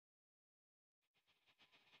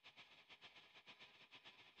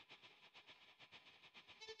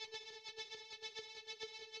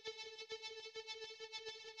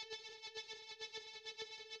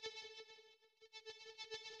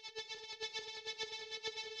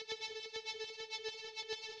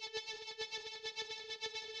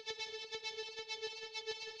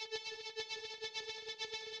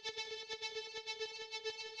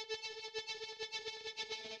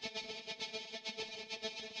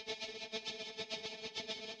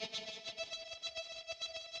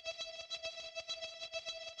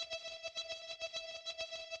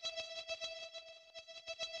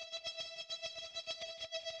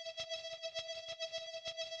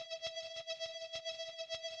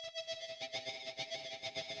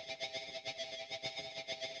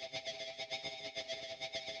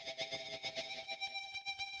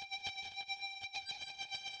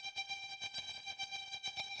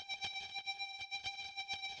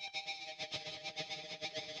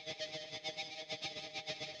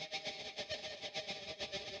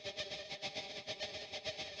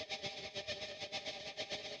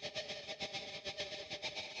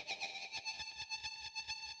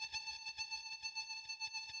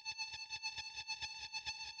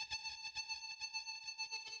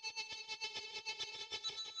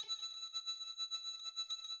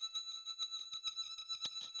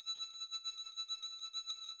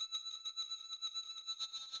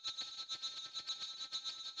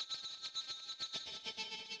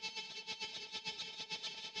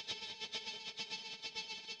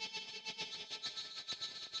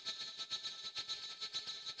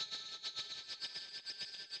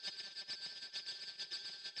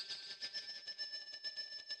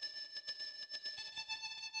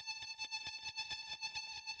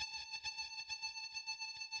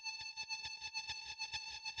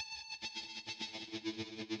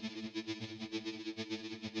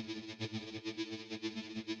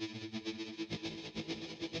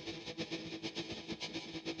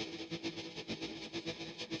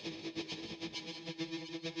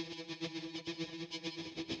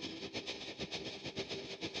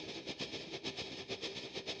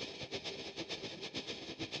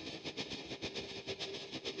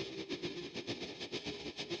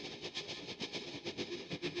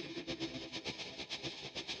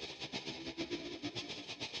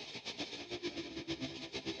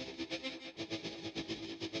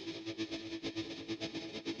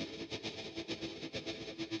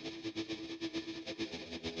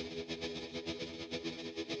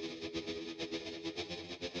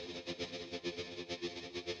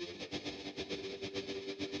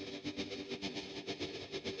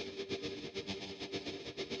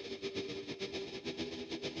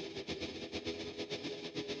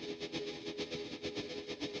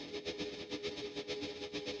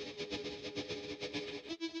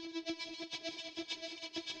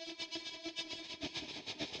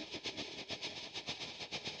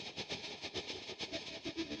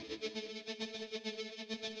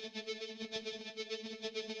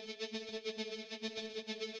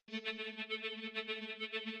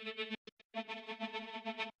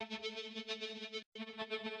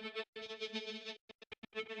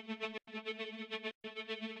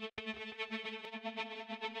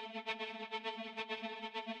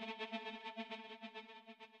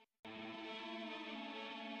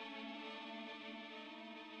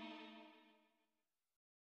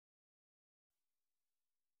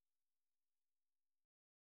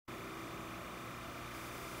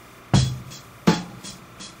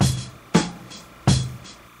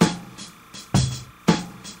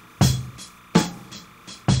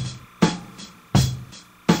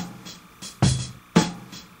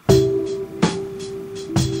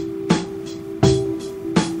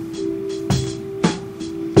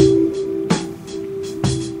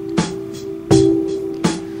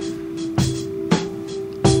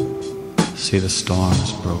See, the storm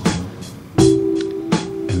is broken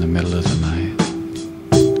in the middle of the night.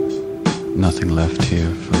 Nothing left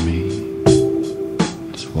here for me.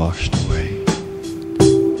 It's washed away.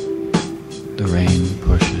 The rain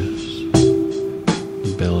pushes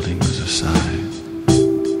the buildings aside.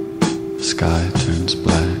 The sky turns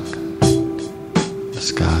black. The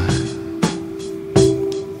sky,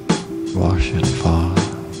 wash it far,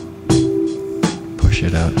 push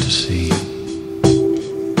it out to sea.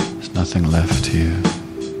 Nothing left here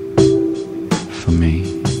for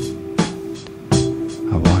me.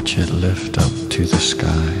 I watch it lift up to the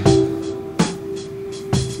sky.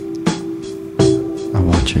 I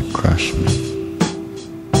watch it crush me,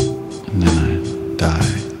 and then I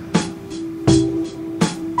die.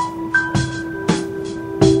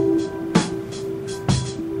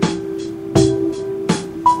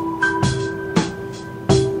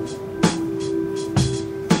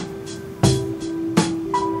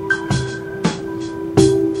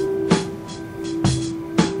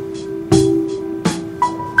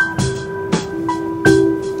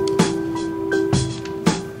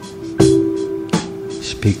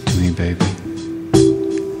 Speak to me, baby,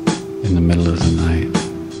 in the middle of the night.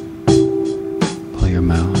 Pull your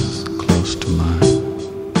mouth close to mine.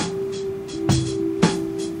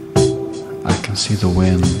 I can see the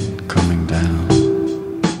wind coming down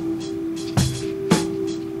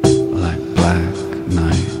like black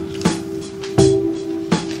night.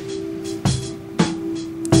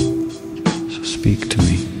 So speak to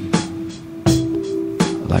me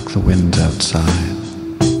like the wind outside.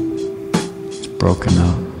 Broken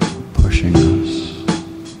up, pushing us.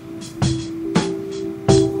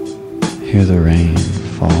 Hear the rain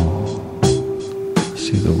fall.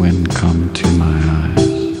 See the wind come to my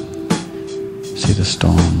eyes. See the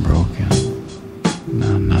storm broken.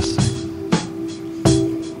 Now nothing.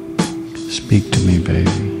 Speak to me,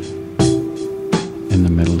 baby, in the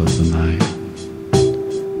middle of the night.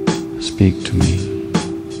 Speak to me.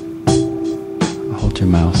 Hold your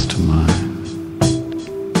mouth to mine.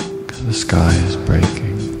 The sky is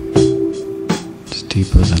breaking. It's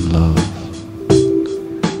deeper than love.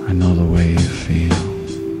 I know the way you feel,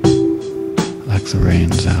 like the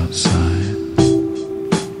rain's outside.